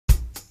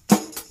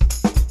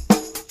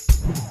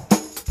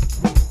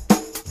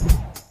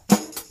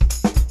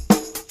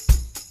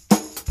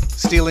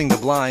Stealing the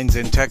blinds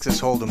in Texas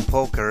Hold'em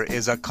poker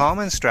is a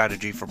common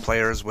strategy for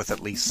players with at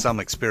least some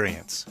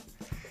experience.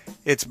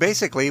 It's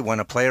basically when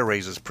a player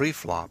raises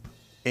pre-flop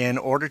in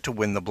order to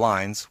win the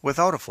blinds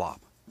without a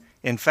flop.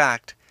 In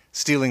fact,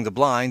 stealing the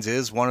blinds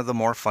is one of the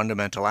more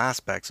fundamental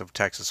aspects of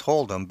Texas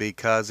Hold'em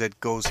because it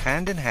goes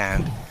hand in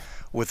hand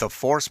with the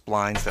forced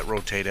blinds that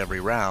rotate every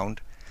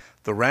round,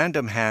 the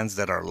random hands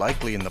that are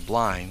likely in the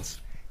blinds,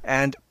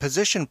 and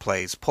position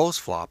plays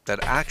post-flop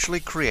that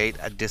actually create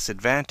a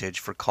disadvantage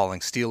for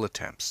calling steal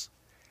attempts.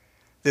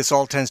 This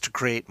all tends to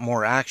create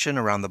more action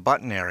around the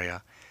button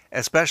area,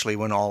 especially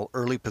when all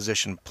early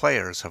position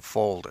players have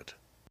folded.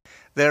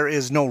 There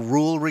is no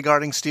rule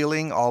regarding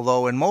stealing,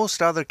 although in most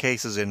other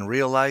cases in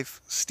real life,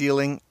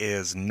 stealing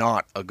is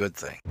not a good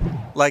thing.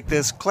 Like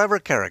this clever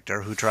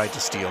character who tried to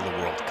steal the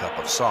World Cup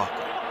of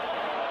Soccer.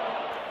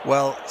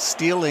 Well,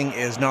 stealing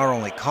is not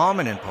only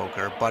common in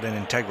poker, but an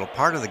integral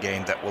part of the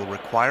game that will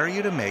require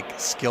you to make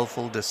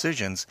skillful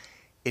decisions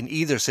in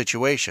either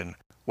situation,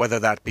 whether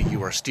that be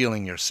you are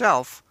stealing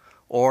yourself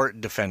or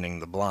defending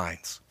the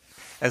blinds.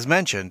 As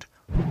mentioned,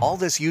 all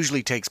this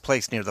usually takes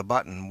place near the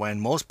button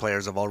when most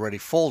players have already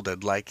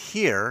folded, like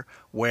here,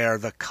 where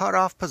the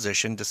cutoff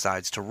position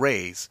decides to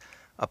raise,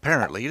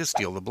 apparently to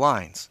steal the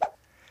blinds.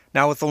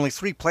 Now, with only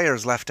 3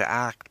 players left to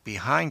act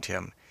behind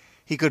him,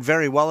 he could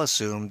very well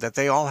assume that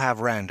they all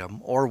have random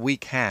or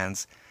weak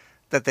hands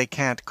that they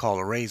can't call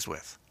a raise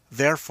with.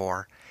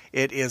 Therefore,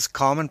 it is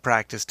common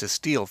practice to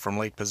steal from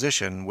late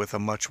position with a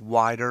much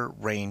wider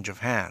range of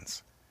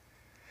hands.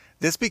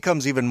 This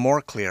becomes even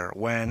more clear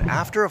when,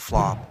 after a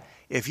flop,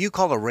 if you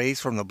call a raise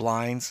from the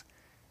blinds,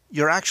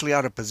 you're actually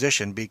out of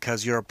position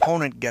because your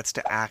opponent gets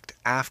to act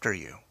after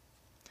you.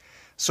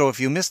 So if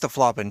you miss the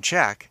flop and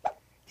check,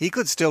 he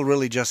could still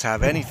really just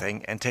have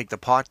anything and take the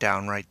pot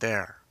down right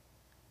there.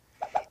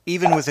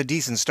 Even with a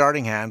decent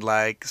starting hand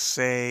like,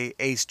 say,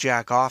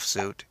 ace-jack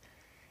offsuit,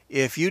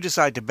 if you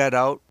decide to bet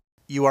out,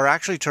 you are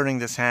actually turning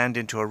this hand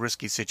into a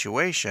risky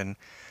situation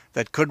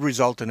that could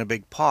result in a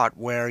big pot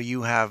where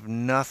you have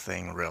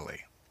nothing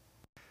really.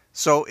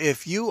 So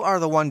if you are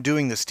the one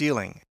doing the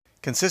stealing,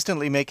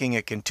 consistently making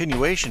a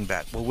continuation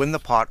bet will win the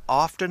pot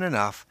often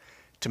enough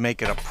to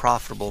make it a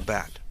profitable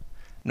bet,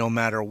 no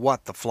matter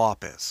what the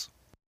flop is.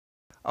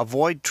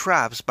 Avoid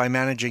traps by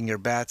managing your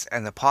bets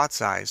and the pot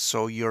size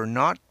so you're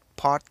not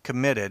pot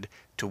committed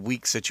to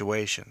weak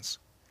situations.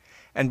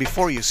 And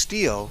before you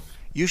steal,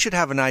 you should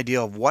have an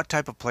idea of what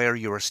type of player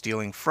you are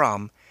stealing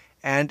from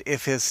and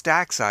if his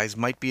stack size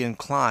might be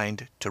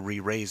inclined to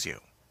re-raise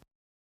you.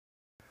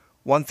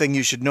 One thing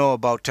you should know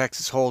about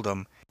Texas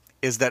Hold'em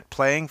is that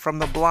playing from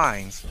the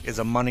blinds is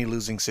a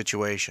money-losing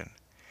situation.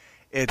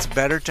 It's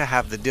better to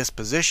have the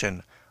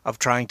disposition of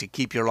trying to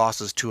keep your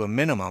losses to a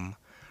minimum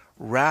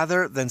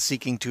rather than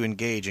seeking to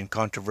engage in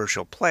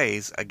controversial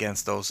plays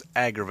against those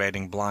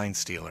aggravating blind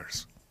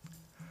stealers.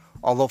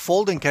 Although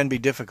folding can be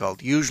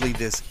difficult, usually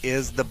this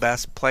is the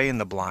best play in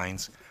the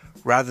blinds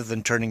rather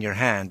than turning your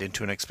hand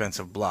into an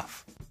expensive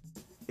bluff.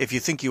 If you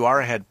think you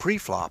are ahead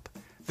pre-flop,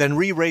 then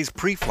re-raise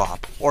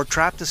pre-flop or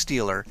trap the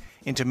stealer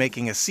into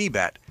making a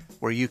c-bet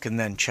where you can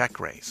then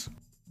check-raise.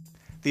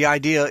 The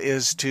idea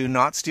is to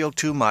not steal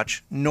too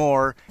much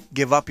nor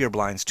give up your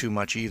blinds too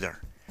much either.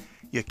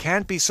 You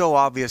can't be so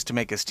obvious to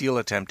make a steal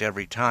attempt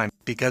every time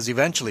because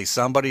eventually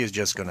somebody is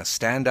just going to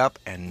stand up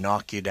and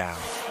knock you down.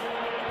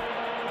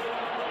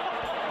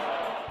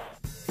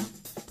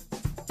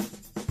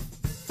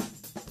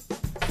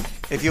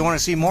 If you want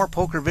to see more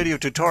poker video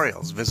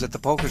tutorials, visit the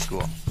Poker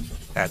School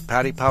at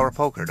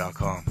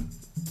PattyPowerPoker.com.